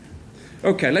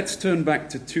Okay, let's turn back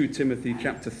to 2 Timothy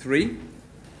chapter 3.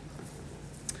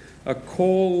 A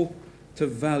call to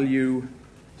value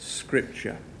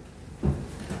Scripture.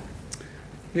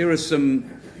 Here are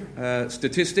some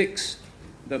statistics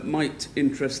that might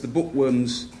interest the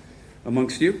bookworms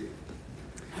amongst you.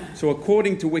 So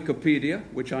according to Wikipedia,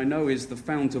 which I know is the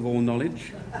fount of all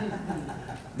knowledge,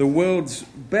 the world's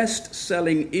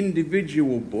best-selling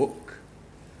individual book,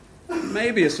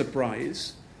 maybe a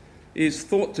surprise, is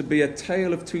thought to be A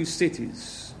Tale of Two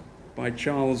Cities by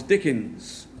Charles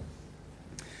Dickens.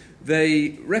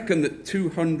 They reckon that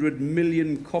 200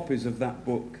 million copies of that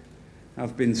book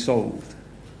have been sold.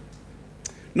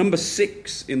 Number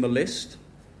 6 in the list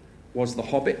was The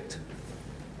Hobbit,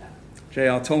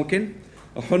 J.R. Tolkien.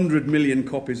 100 million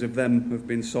copies of them have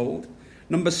been sold.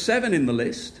 Number 7 in the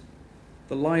list,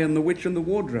 The Lion, the Witch and the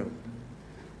Wardrobe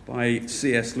by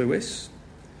C.S. Lewis,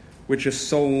 which has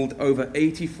sold over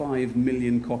 85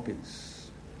 million copies.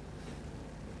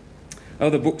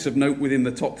 Other books of note within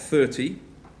the top 30,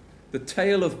 The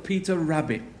Tale of Peter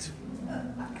Rabbit.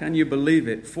 Can you believe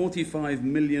it? 45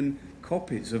 million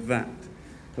copies of that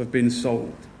have been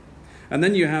sold. And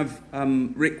then you have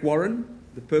Rick Warren,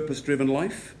 The Purpose-Driven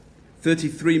Life,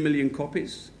 33 million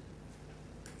copies.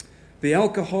 The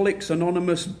Alcoholics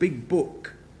Anonymous Big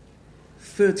Book,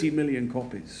 30 million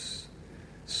copies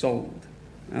sold.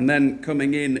 And then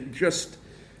coming in, just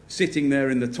sitting there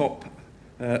in the top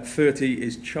 30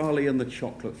 is Charlie and the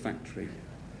Chocolate Factory.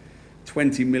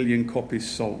 20 million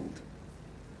copies sold.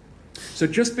 So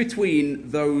just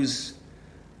between those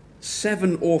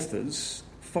 7 authors,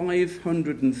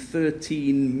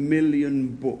 513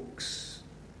 million books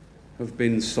have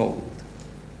been sold.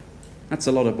 That's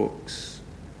a lot of books.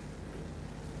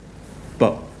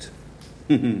 But,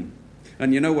 and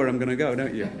you know where I'm going to go,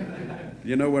 don't you?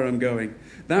 You know where I'm going.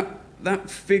 That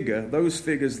figure, those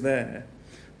figures there,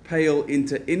 pale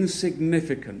into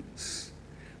insignificance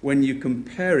when you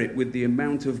compare it with the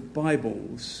amount of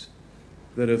Bibles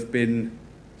that have been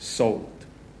sold.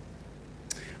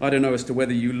 I don't know as to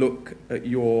whether you look at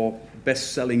your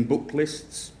best-selling book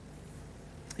lists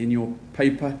in your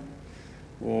paper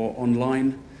or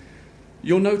online.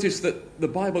 You'll notice that the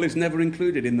Bible is never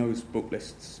included in those book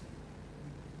lists.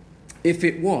 If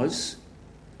it was,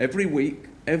 every week,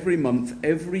 every month,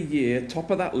 every year,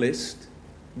 top of that list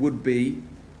would be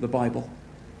the Bible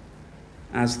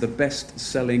as the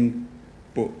best-selling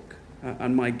book.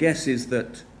 And my guess is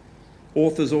that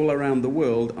authors all around the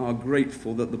world are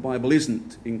grateful that the Bible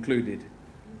isn't included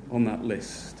on that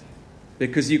list,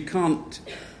 because you can't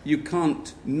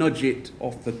nudge it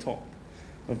off the top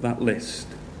of that list.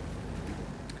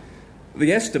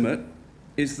 The estimate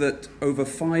is that over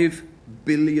 5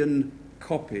 billion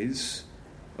copies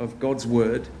of God's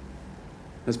Word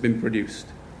has been produced.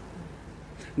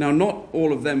 Now, not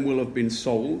all of them will have been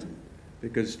sold,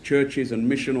 because churches and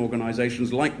mission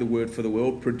organizations like the Word for the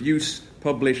World produce,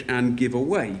 publish, and give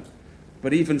away.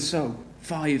 But even so,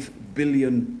 5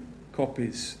 billion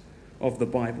copies of the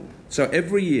Bible. So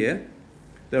every year,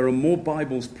 there are more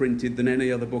Bibles printed than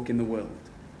any other book in the world.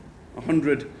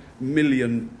 100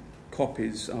 million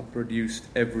copies are produced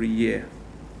every year.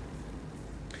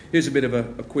 Here's a bit of a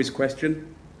quiz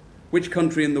question. Which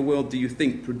country in the world do you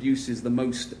think produces the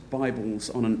most Bibles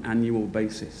on an annual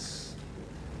basis?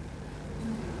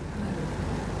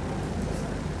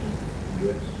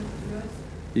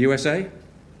 USA?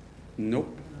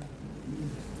 Nope.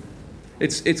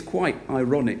 It's quite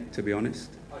ironic, to be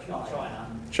honest.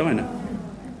 China.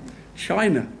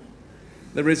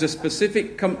 There is a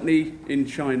specific company in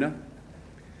China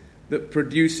that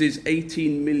produces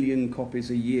 18 million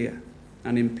copies a year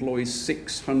and employs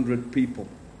 600 people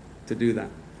to do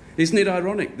that. Isn't it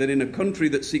ironic that in a country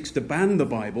that seeks to ban the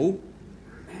Bible,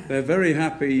 they're very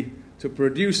happy to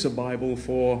produce a Bible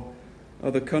for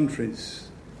other countries?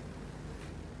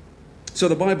 So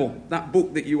the Bible, that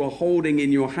book that you are holding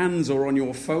in your hands or on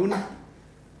your phone,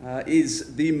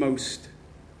 is the most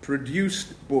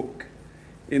produced book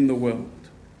in the world.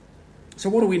 So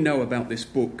what do we know about this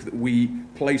book that we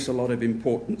place a lot of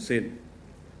importance in?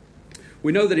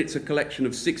 We know that it's a collection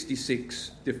of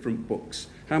 66 different books.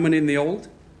 How many in the Old?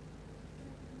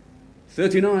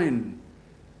 39.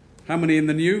 How many in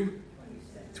the New?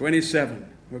 27.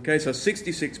 Okay, so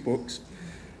 66 books.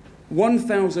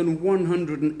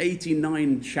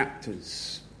 1,189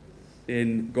 chapters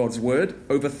in God's Word.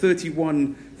 Over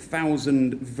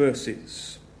 31,000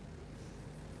 verses.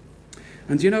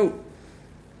 And you know,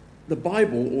 the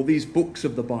Bible, or these books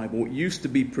of the Bible, used to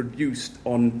be produced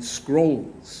on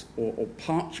scrolls or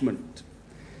parchment.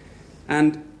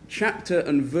 And chapter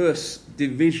and verse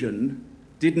division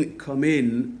didn't come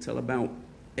in till about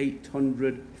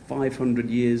 800, 500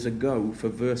 years ago for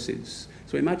verses.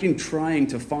 So imagine trying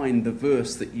to find the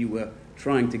verse that you were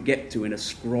trying to get to in a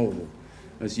scroll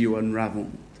as you unravel.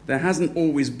 There hasn't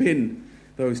always been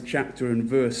those chapter and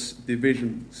verse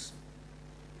divisions.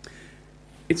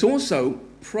 It's also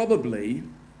probably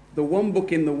the one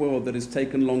book in the world that has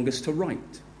taken longest to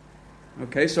write.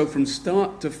 Okay, so from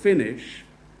start to finish,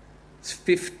 it's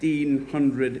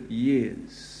 1,500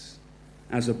 years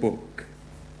as a book.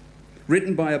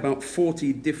 Written by about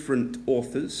 40 different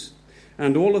authors,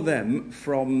 and all of them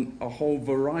from a whole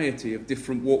variety of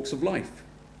different walks of life.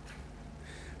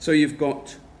 So you've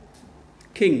got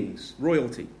kings,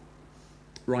 royalty,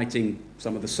 writing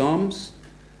some of the Psalms,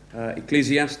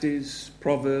 Ecclesiastes,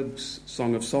 Proverbs,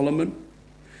 Song of Solomon.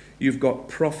 You've got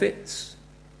prophets,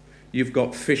 you've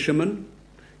got fishermen,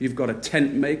 you've got a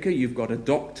tent maker, you've got a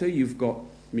doctor, you've got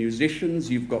musicians,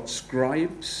 you've got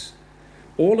scribes.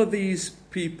 All of these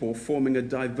people forming a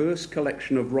diverse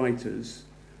collection of writers,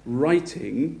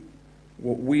 writing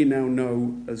what we now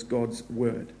know as God's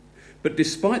Word. But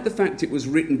despite the fact it was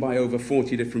written by over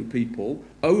 40 different people,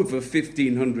 over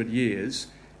 1,500 years,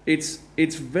 it's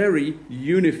very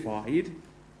unified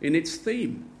in its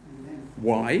theme.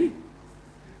 Why?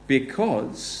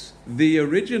 Because the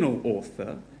original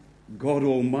author, God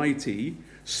Almighty,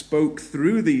 spoke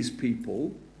through these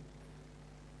people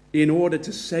in order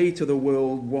to say to the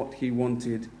world what he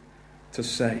wanted to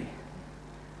say.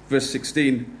 Verse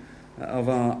 16 of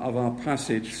our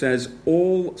passage says,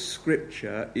 all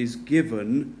Scripture is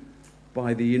given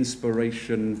by the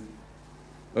inspiration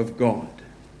of God.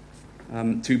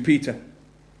 2 Peter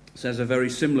says a very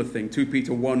similar thing. 2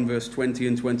 Peter 1, verse 20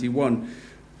 and 21.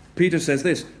 Peter says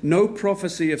this, no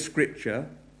prophecy of Scripture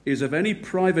is of any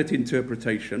private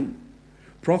interpretation.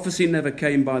 Prophecy never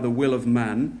came by the will of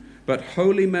man, but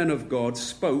holy men of God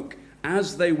spoke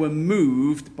as they were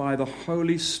moved by the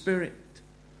Holy Spirit.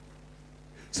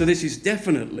 So this is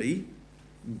definitely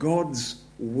God's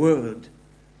word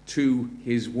to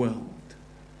his world.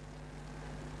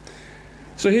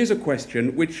 So here's a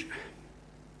question which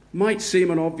might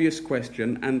seem an obvious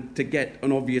question and to get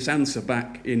an obvious answer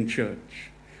back in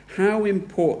church. How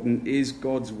important is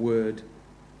God's word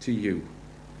to you?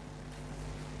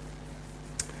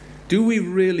 Do we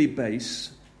really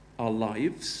base our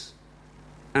lives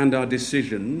and our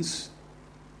decisions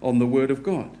on the Word of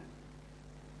God?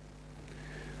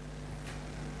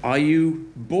 Are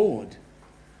you bored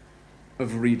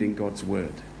of reading God's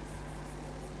Word?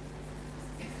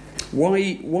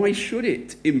 Why should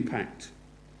it impact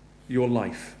your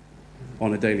life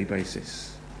on a daily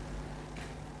basis?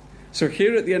 So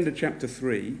here at the end of chapter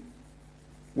 3,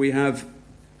 we have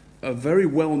a very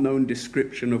well-known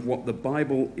description of what the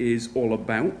Bible is all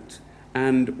about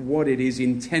and what it is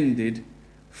intended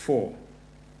for.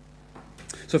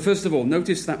 So first of all,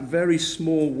 notice that very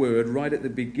small word right at the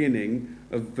beginning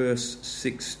of verse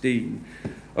 16.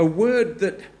 A word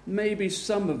that maybe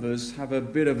some of us have a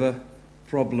bit of a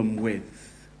problem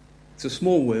with. It's a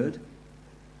small word.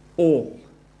 All.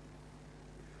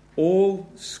 All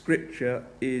Scripture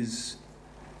is,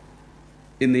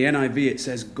 in the NIV it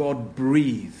says God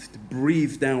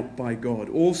breathed out by God.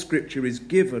 All Scripture is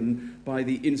given by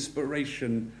the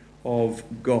inspiration of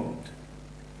God.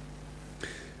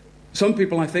 Some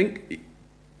people, I think,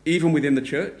 even within the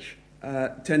church,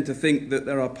 tend to think that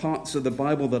there are parts of the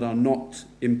Bible that are not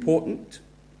important.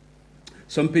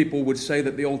 Some people would say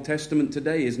that the Old Testament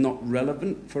today is not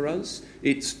relevant for us.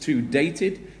 It's too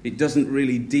dated. It doesn't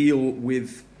really deal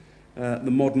with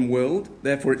the modern world.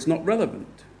 Therefore, it's not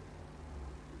relevant.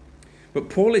 But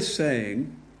Paul is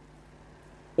saying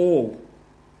all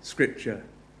Scripture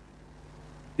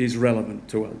is relevant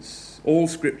to us. All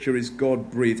Scripture is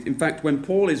God-breathed. In fact, when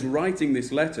Paul is writing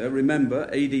this letter, remember,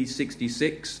 AD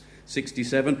 66,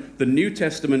 67, the New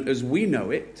Testament as we know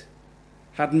it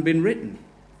hadn't been written.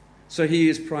 So he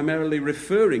is primarily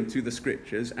referring to the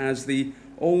Scriptures as the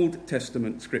Old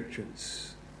Testament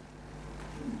Scriptures.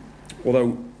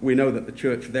 Although we know that the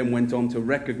church then went on to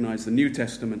recognize the New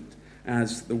Testament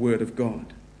as the Word of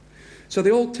God. So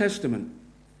the Old Testament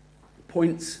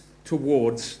points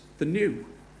towards the New.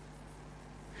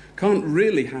 Can't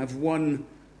really have one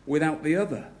without the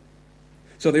other.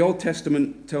 So the Old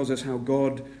Testament tells us how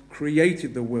God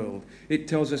created the world. It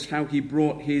tells us how he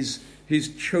brought his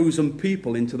chosen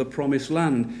people into the promised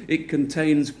land. It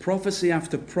contains prophecy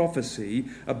after prophecy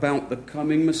about the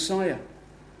coming Messiah,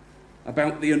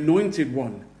 about the anointed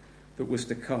one that was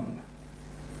to come.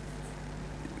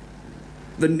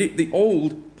 The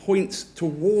old points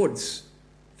towards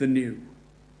the new.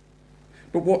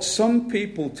 But what some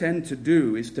people tend to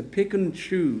do is to pick and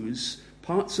choose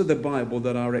parts of the Bible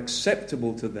that are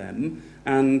acceptable to them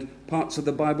and parts of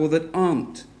the Bible that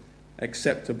aren't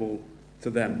acceptable to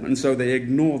them. And so they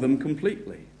ignore them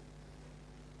completely.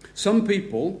 Some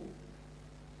people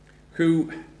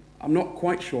who, I'm not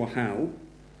quite sure how,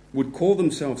 would call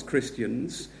themselves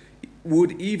Christians,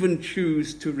 would even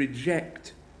choose to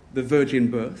reject the virgin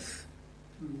birth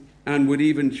and would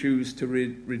even choose to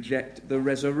reject the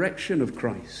resurrection of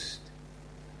Christ,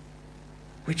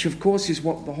 which of course is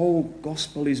what the whole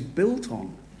gospel is built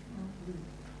on.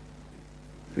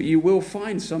 But you will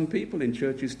find some people in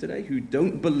churches today who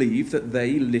don't believe that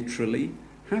they literally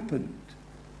happened.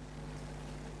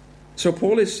 So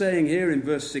Paul is saying here in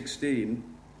verse 16,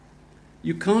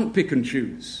 you can't pick and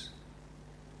choose.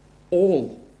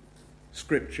 All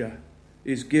Scripture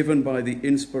is given by the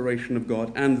inspiration of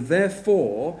God, and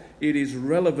therefore it is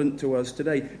relevant to us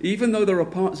today, even though there are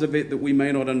parts of it that we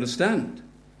may not understand.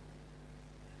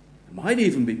 There might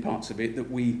even be parts of it that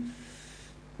we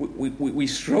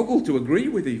struggle to agree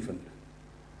with even.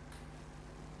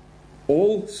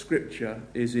 All Scripture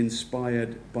is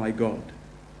inspired by God.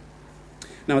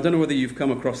 Now, I don't know whether you've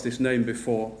come across this name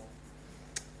before.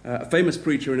 A famous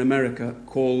preacher in America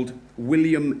called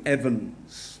William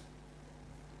Evans.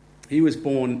 He was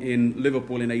born in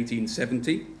Liverpool in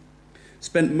 1870,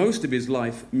 spent most of his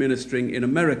life ministering in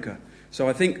America. So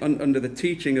I think under the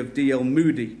teaching of D.L.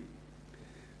 Moody,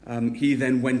 he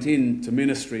then went into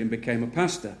ministry and became a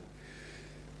pastor.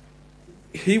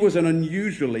 He was an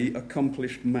unusually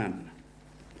accomplished man,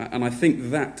 and I think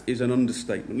that is an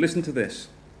understatement. Listen to this.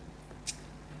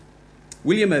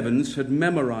 William Evans had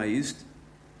memorized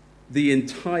the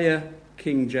entire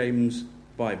King James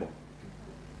Bible.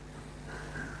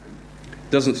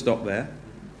 Doesn't stop there.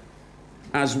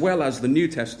 As well as the New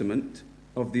Testament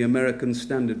of the American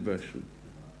Standard Version.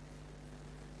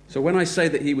 So when I say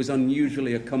that he was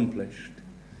unusually accomplished,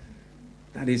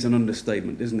 that is an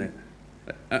understatement, isn't it?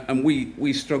 And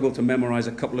we struggle to memorize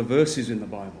a couple of verses in the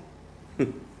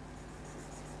Bible.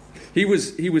 He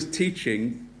was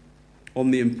teaching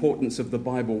on the importance of the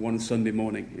Bible one Sunday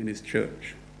morning in his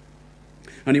church.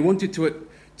 And he wanted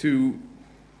to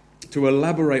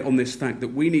elaborate on this fact that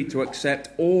we need to accept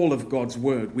all of God's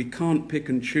word. We can't pick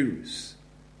and choose.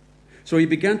 So he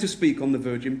began to speak on the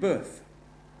virgin birth.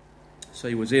 So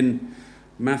he was in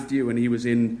Matthew and he was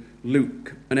in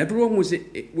Luke. And everyone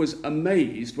was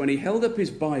amazed when he held up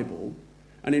his Bible,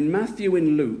 and in Matthew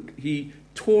and Luke he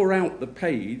tore out the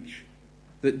page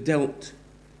that dealt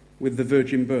with the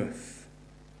virgin birth.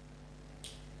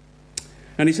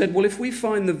 And he said, well, if we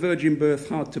find the virgin birth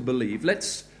hard to believe,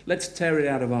 let's tear it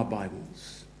out of our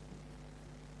Bibles.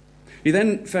 He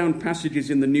then found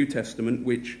passages in the New Testament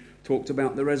which talked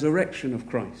about the resurrection of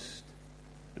Christ.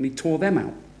 And he tore them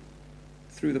out,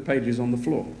 threw the pages on the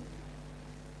floor.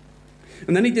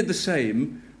 And then he did the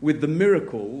same with the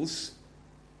miracles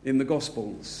in the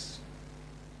Gospels.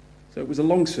 So it was a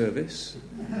long service.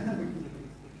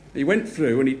 He went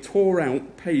through and he tore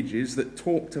out pages that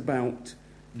talked about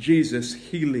Jesus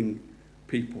healing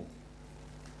people.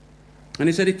 And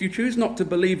he said, if you choose not to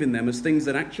believe in them as things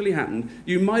that actually happened,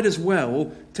 you might as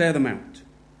well tear them out.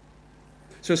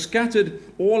 So scattered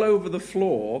all over the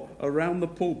floor around the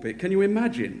pulpit, can you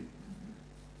imagine?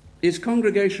 His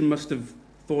congregation must have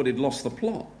thought he'd lost the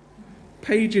plot.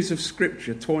 Pages of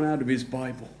scripture torn out of his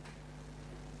Bible.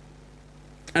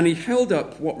 And he held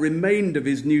up what remained of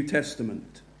his New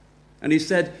Testament. And he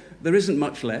said, there isn't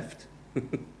much left.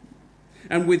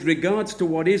 And with regards to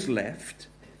what is left,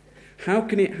 how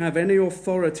can it have any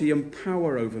authority and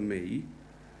power over me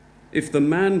if the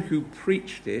man who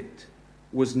preached it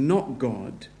was not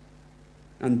God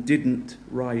and didn't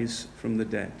rise from the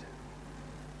dead?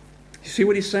 You see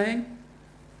what he's saying?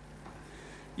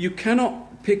 You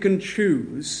cannot pick and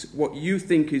choose what you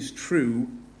think is true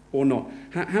or not.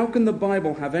 How can the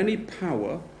Bible have any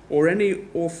power or any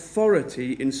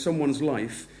authority in someone's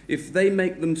life if they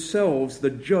make themselves the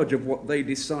judge of what they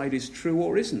decide is true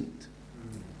or isn't?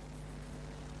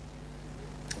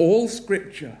 All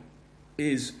Scripture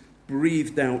is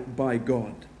breathed out by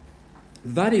God.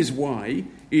 That is why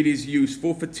it is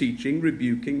useful for teaching,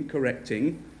 rebuking,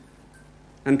 correcting,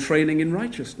 and training in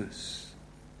righteousness.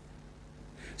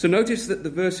 So notice that the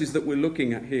verses that we're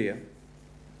looking at here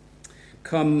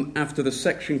come after the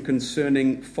section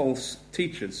concerning false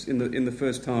teachers in the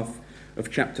first half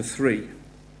of chapter 3.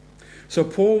 So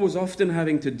Paul was often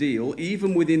having to deal,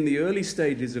 even within the early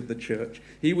stages of the church,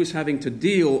 he was having to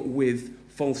deal with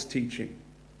false teaching.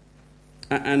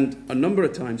 And a number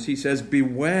of times he says,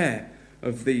 beware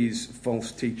of these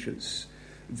false teachers.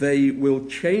 They will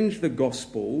change the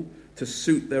gospel to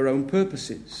suit their own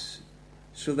purposes.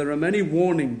 So there are many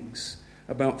warnings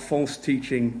about false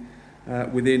teaching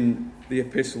within the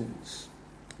epistles.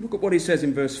 Look at what he says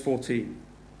in verse 14.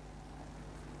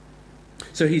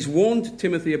 So he's warned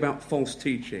Timothy about false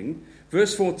teaching.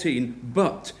 Verse 14,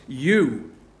 but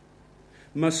you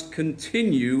must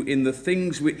continue in the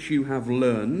things which you have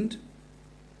learned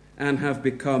and have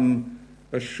become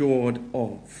assured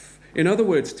of. In other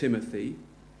words, Timothy,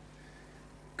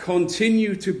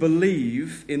 continue to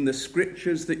believe in the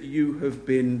scriptures that you have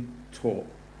been taught.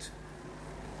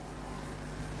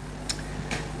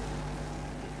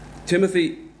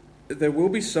 Timothy, there will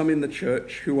be some in the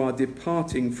church who are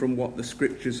departing from what the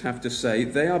scriptures have to say.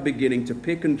 They are beginning to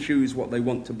pick and choose what they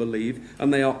want to believe,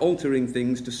 and they are altering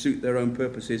things to suit their own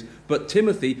purposes. But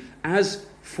Timothy, as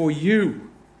for you,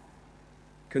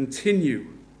 continue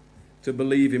to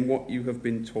believe in what you have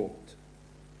been taught.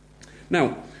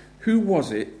 Now, who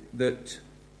was it that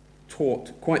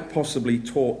quite possibly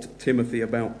taught Timothy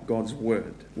about God's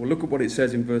word? Well, look at what it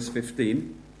says in verse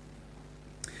 15.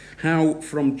 How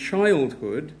from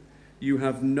childhood you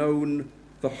have known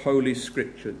the Holy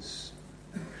Scriptures.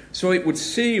 So it would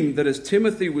seem that as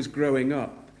Timothy was growing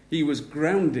up, he was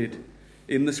grounded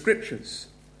in the Scriptures.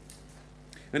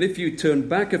 And if you turn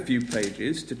back a few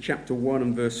pages to chapter 1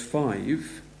 and verse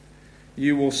 5,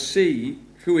 you will see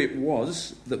who it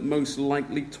was that most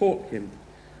likely taught him.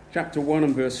 Chapter 1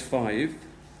 and verse 5,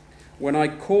 when I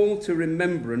call to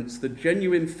remembrance the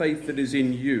genuine faith that is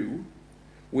in you,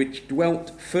 which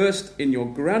dwelt first in your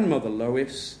grandmother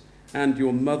Lois and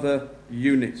your mother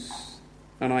Eunice,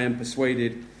 and I am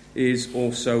persuaded is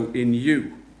also in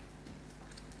you.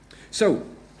 So,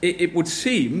 it would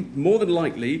seem more than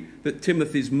likely that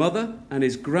Timothy's mother and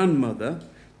his grandmother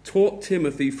taught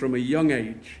Timothy from a young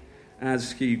age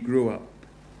as he grew up.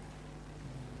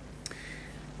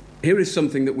 Here is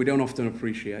something that we don't often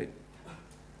appreciate.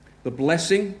 The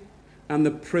blessing and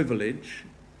the privilege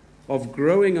of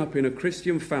growing up in a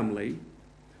Christian family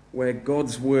where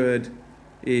God's word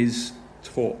is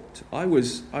taught. I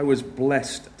was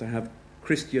blessed to have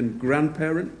Christian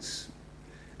grandparents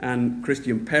and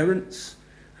Christian parents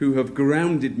who have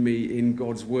grounded me in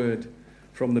God's word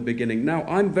from the beginning. Now,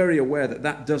 I'm very aware that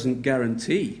that doesn't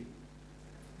guarantee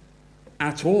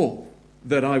at all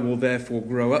that I will therefore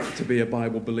grow up to be a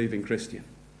Bible-believing Christian,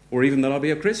 or even that I'll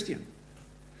be a Christian.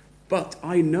 But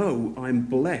I know I'm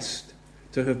blessed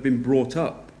to have been brought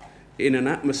up in an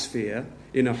atmosphere,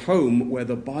 in a home where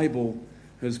the Bible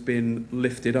has been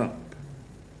lifted up.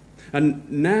 And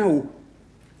now,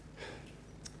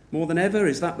 more than ever,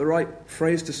 is that the right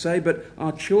phrase to say? But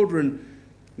our children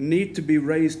need to be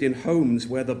raised in homes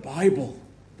where the Bible,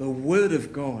 the Word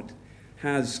of God,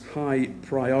 has high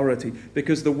priority.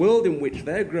 Because the world in which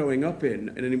they're growing up in,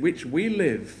 and in which we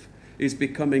live, is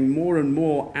becoming more and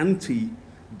more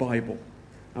anti-Bible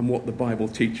and what the Bible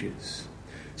teaches.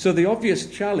 So the obvious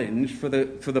challenge for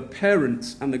the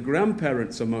parents and the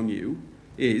grandparents among you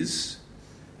is,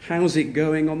 how's it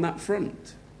going on that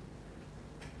front?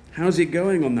 How's it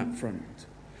going on that front?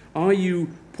 Are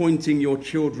you pointing your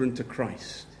children to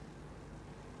Christ?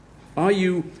 Are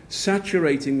you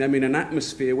saturating them in an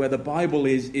atmosphere where the Bible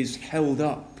is held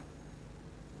up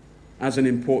as an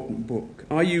important book?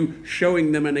 Are you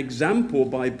showing them an example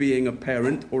by being a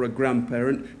parent or a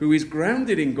grandparent who is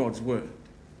grounded in God's word?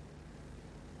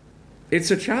 It's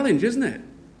a challenge, isn't it?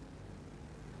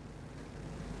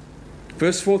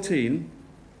 Verse 14,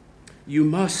 you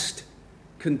must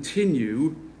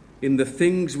continue in the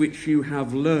things which you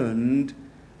have learned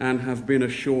and have been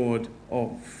assured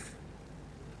of.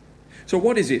 So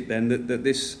what is it then that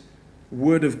this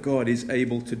word of God is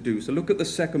able to do? So look at the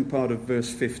second part of verse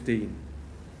 15.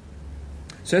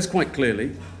 It says quite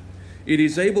clearly, it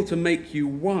is able to make you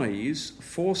wise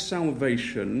for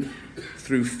salvation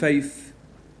through faith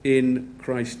in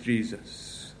Christ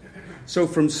Jesus. So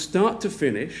from start to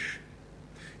finish,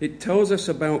 it tells us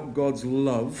about God's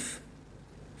love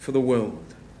for the world.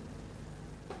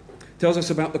 It tells us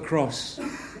about the cross.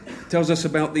 It tells us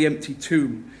about the empty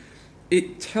tomb.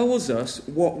 It tells us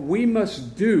what we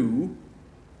must do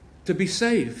to be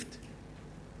saved.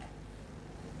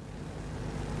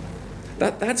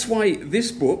 That's why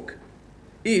this book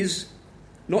is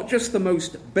not just the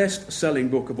most best-selling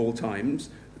book of all times,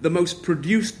 the most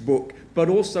produced book, but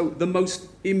also the most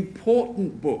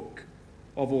important book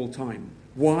of all time.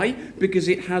 Why? Because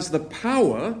it has the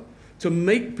power to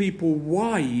make people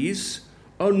wise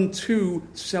unto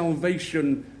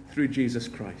salvation through Jesus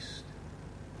Christ.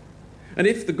 And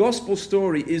if the gospel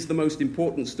story is the most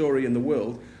important story in the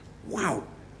world, wow,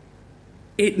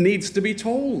 it needs to be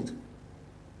told.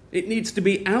 It needs to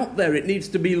be out there. It needs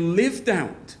to be lived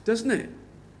out, doesn't it?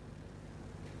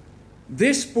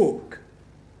 This book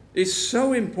is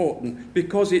so important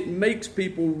because it makes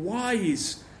people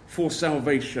wise for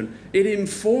salvation. It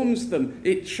informs them,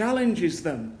 it challenges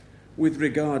them with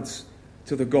regards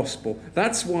to the gospel.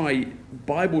 That's why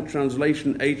Bible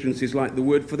translation agencies like the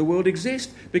Word for the World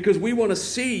exist, because we want to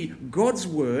see God's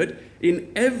Word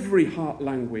in every heart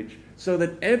language so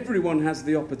that everyone has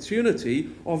the opportunity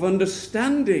of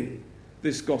understanding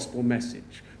this gospel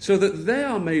message, so that they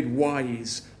are made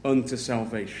wise unto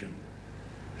salvation.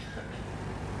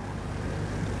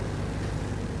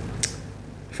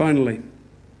 Finally,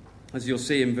 as you'll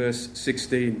see in verse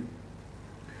 16,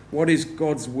 what is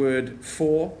God's word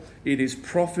for? It is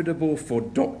profitable for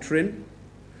doctrine,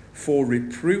 for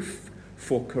reproof,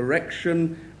 for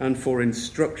correction, and for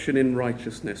instruction in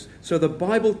righteousness. So the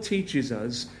Bible teaches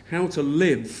us how to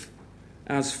live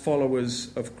as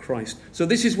followers of Christ. So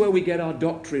this is where we get our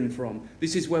doctrine from.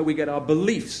 This is where we get our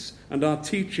beliefs and our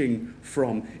teaching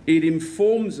from. It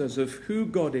informs us of who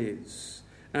God is,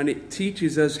 and it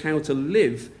teaches us how to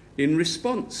live in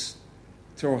response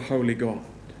to our holy God.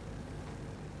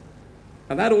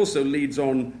 And that also leads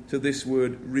on to this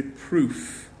word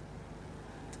reproof.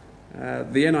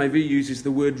 The NIV uses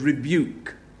the word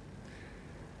rebuke.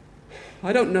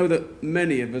 I don't know that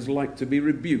many of us like to be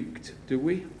rebuked, do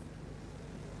we?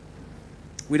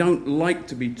 We don't like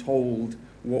to be told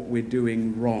what we're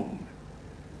doing wrong.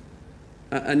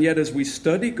 And yet as we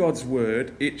study God's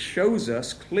word, it shows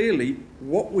us clearly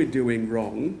what we're doing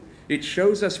wrong. It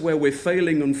shows us where we're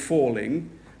failing and falling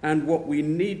and what we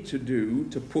need to do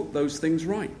to put those things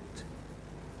right.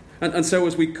 And so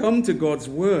as we come to God's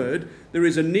word, there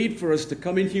is a need for us to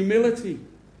come in humility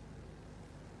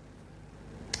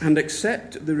and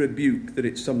accept the rebuke that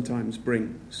it sometimes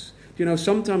brings. You know,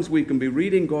 sometimes we can be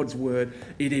reading God's word,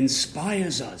 it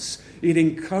inspires us, it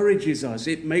encourages us,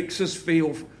 it makes us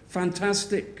feel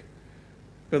fantastic.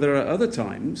 But there are other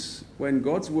times when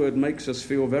God's word makes us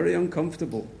feel very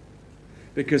uncomfortable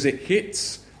because it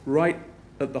hits right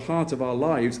at the heart of our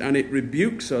lives and it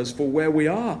rebukes us for where we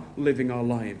are living our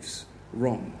lives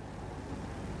wrong.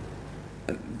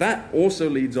 That also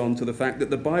leads on to the fact that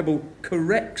the Bible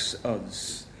corrects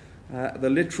us. The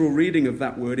literal reading of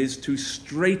that word is to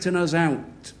straighten us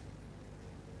out.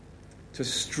 To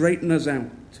straighten us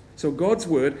out. So God's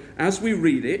word, as we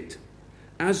read it,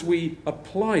 as we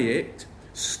apply it,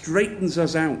 straightens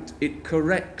us out. It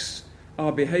corrects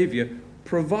our behavior,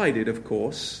 provided, of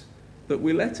course, that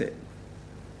we let it.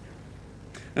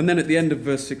 And then at the end of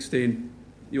verse 16,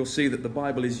 you'll see that the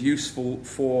Bible is useful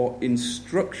for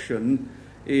instruction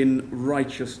in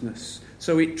righteousness.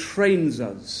 So it trains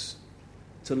us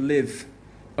to live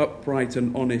upright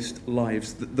and honest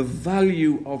lives. The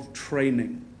value of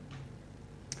training.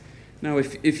 Now,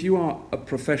 if you are a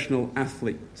professional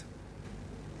athlete,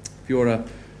 if you're a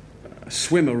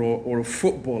swimmer or a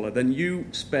footballer, then you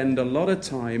spend a lot of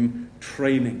time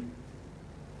training.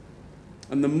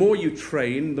 And the more you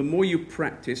train, the more you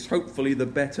practice, hopefully the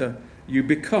better you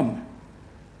become.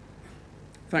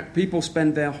 In fact, people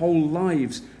spend their whole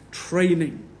lives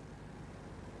training.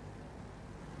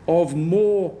 Of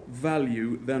more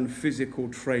value than physical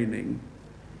training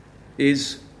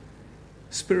is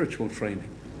spiritual training.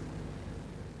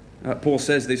 Paul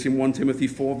says this in 1 Timothy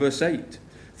 4 verse 8.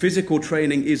 Physical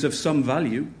training is of some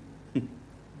value.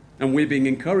 And we're being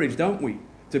encouraged, aren't we,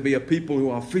 to be a people who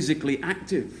are physically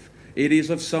active. It is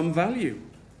of some value.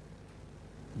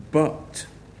 But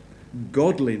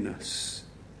godliness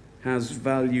has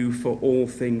value for all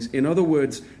things. In other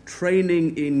words,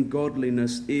 training in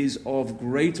godliness is of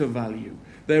greater value.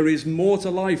 There is more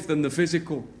to life than the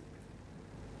physical.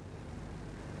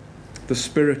 The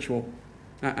spiritual.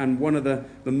 And one of the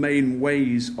main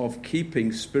ways of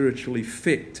keeping spiritually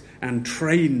fit and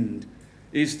trained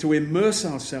is to immerse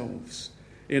ourselves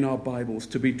in our Bibles,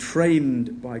 to be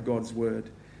trained by God's word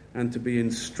and to be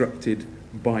instructed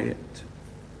by it.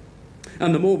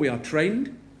 And the more we are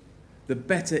trained, the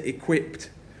better equipped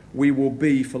we will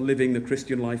be for living the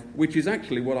Christian life, which is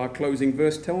actually what our closing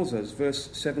verse tells us, verse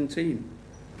 17.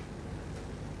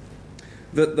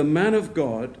 That the man of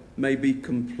God may be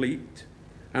complete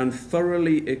and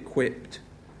thoroughly equipped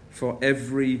for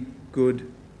every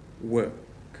good work.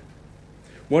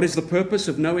 What is the purpose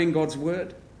of knowing God's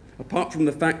word? Apart from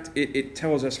the fact it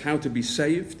tells us how to be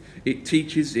saved, it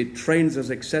teaches, it trains us,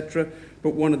 etc.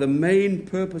 But one of the main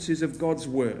purposes of God's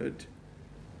word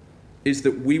is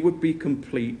that we would be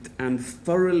complete and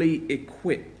thoroughly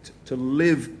equipped to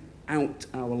live out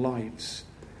our lives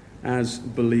as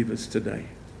believers today.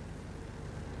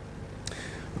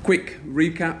 A quick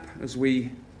recap as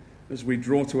we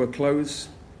draw to a close.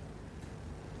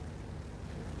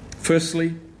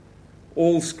 Firstly,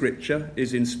 all Scripture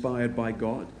is inspired by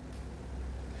God.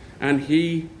 and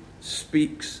he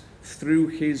speaks through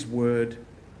his word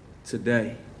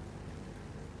today.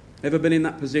 Ever been in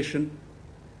that position?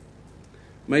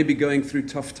 Maybe going through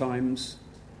tough times,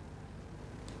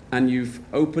 and you've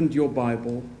opened your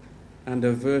Bible and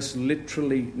a verse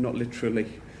literally, not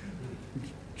literally,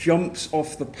 jumps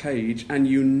off the page, and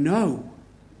you know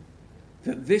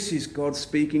that this is God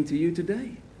speaking to you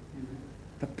today.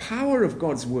 The power of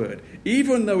God's word,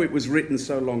 even though it was written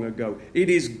so long ago, it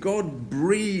is God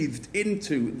breathed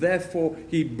into, therefore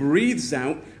he breathes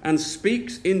out and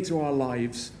speaks into our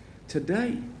lives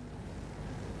today.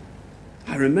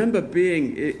 I remember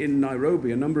being in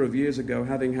Nairobi a number of years ago,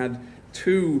 having had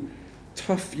 7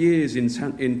 tough years in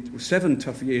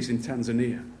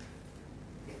Tanzania.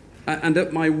 And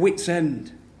at my wit's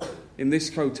end, in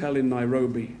this hotel in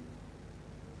Nairobi,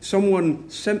 someone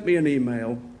sent me an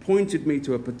email, pointed me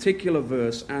to a particular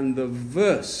verse, and the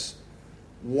verse,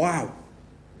 wow,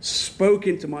 spoke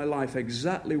into my life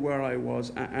exactly where I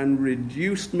was and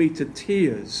reduced me to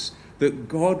tears that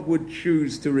God would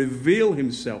choose to reveal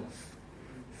himself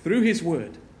through his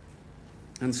word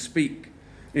and speak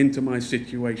into my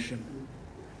situation.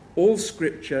 All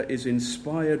scripture is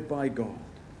inspired by God.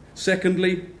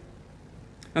 Secondly,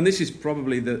 and this is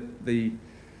probably the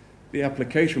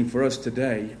application for us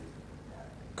today,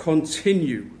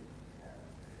 continue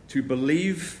to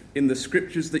believe in the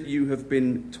scriptures that you have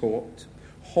been taught.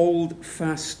 Hold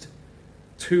fast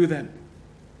to them.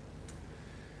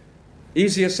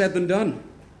 Easier said than done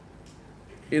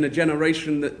in a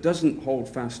generation that doesn't hold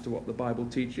fast to what the Bible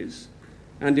teaches,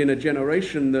 and in a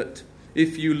generation that,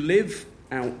 if you live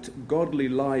out godly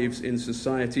lives in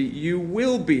society, you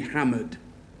will be hammered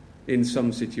in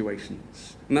some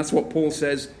situations. And that's what Paul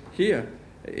says here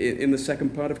in the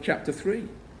second part of chapter 3.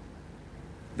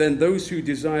 Then those who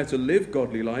desire to live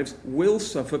godly lives will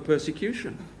suffer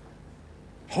persecution.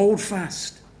 Hold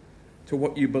fast to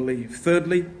what you believe.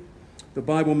 Thirdly, the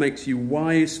Bible makes you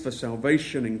wise for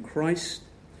salvation in Christ.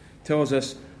 Tells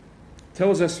us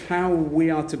how we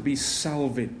are to be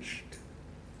salvaged,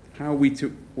 how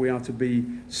we are to be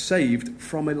saved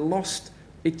from a lost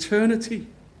eternity.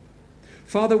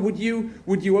 Father, would you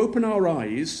open our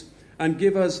eyes and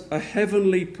give us a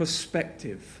heavenly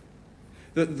perspective,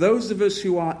 that those of us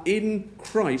who are in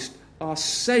Christ are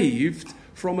saved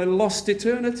from a lost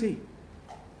eternity.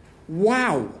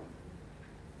 Wow!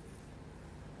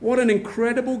 What an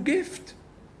incredible gift.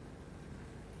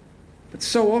 But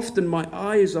so often my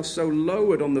eyes are so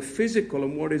lowered on the physical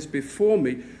and what is before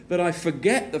me that I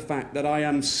forget the fact that I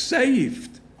am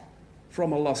saved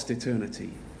from a lost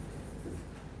eternity.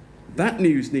 That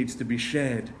news needs to be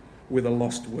shared with a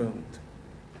lost world.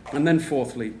 And then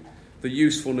fourthly, the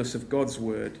usefulness of God's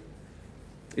word.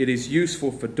 It is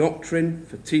useful for doctrine,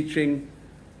 for teaching,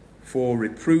 for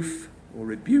reproof or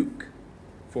rebuke,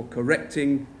 for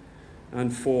correcting,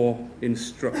 and for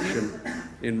instruction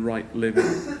in right living.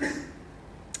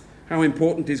 How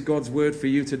important is God's word for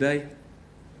you today?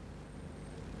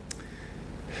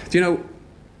 Do you know,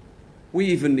 we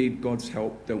even need God's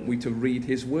help, don't we, to read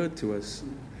his word to us.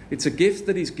 It's a gift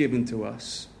that he's given to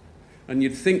us. And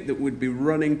you'd think that we'd be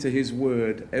running to his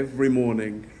word every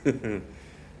morning.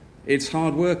 It's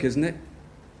hard work, isn't it?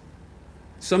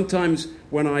 Sometimes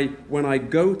when I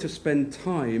go to spend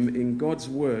time in God's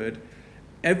word,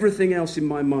 everything else in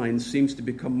my mind seems to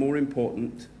become more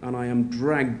important, and I am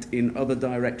dragged in other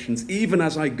directions, even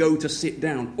as I go to sit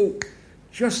down. Oh,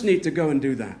 just need to go and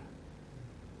do that.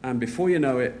 And before you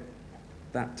know it,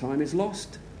 that time is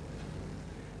lost.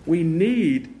 We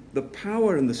need the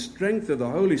power and the strength of the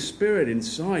Holy Spirit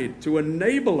inside to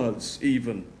enable us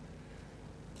even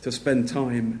to spend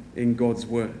time in God's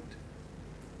word.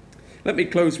 Let me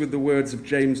close with the words of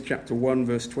James chapter 1,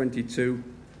 verse 22.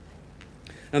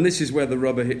 And this is where the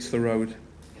rubber hits the road.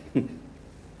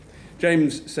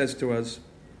 James says to us,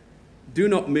 do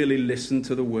not merely listen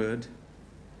to the word.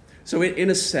 So in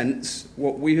a sense,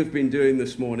 what we have been doing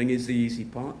this morning is the easy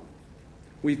part.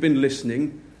 We've been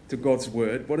listening to God's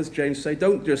word. What does James say?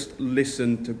 Don't just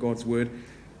listen to God's word.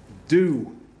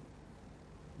 Do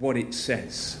what it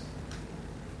says.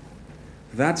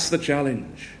 That's the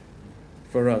challenge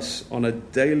for us on a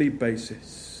daily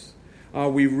basis. Are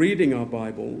we reading our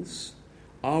Bibles?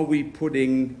 Are we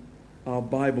putting our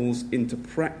Bibles into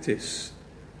practice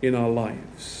in our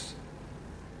lives?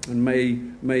 And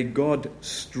may God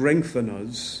strengthen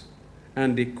us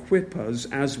and equip us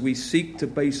as we seek to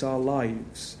base our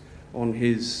lives on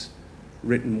his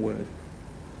written word.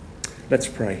 Let's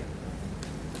pray.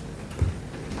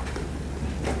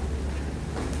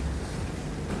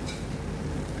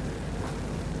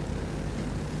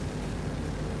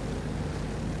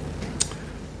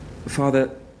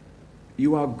 Father,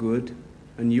 You are good,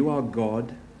 and you are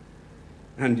God,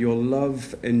 and your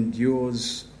love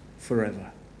endures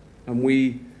forever. And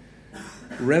we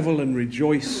revel and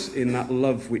rejoice in that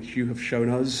love which you have shown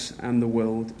us and the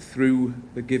world through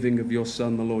the giving of your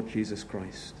Son, the Lord Jesus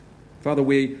Christ. Father,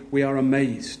 we are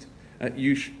amazed at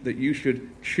that you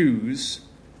should choose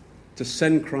to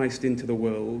send Christ into the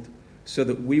world so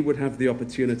that we would have the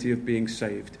opportunity of being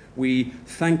saved. We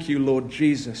thank you, Lord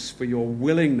Jesus, for your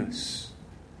willingness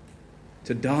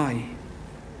to die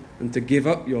and to give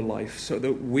up your life so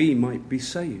that we might be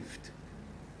saved.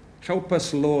 Help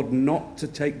us, Lord, not to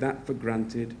take that for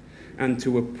granted and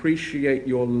to appreciate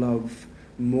your love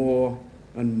more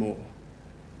and more.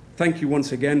 Thank you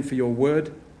once again for your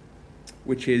word,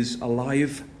 which is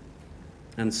alive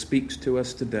and speaks to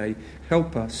us today.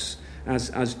 Help us,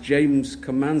 as James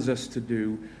commands us to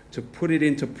do, to put it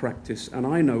into practice. And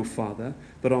I know, Father,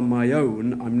 that on my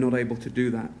own I'm not able to do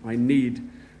that. I need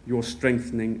your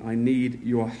strengthening. I need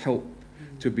your help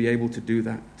to be able to do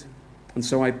that. And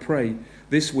so I pray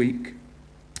this week,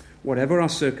 whatever our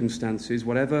circumstances,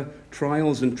 whatever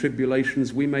trials and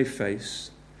tribulations we may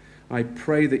face, I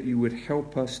pray that you would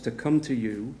help us to come to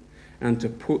you and to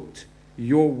put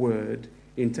your word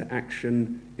into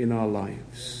action in our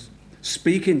lives.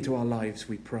 Speak into our lives,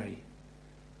 we pray.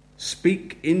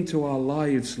 Speak into our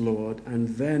lives, Lord, and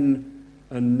then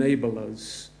enable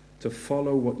us to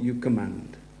follow what you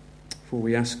command. For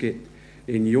we ask it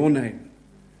in your name,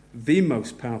 the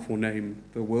most powerful name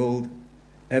the world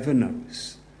ever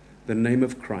knows, the name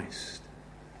of Christ.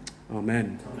 Amen.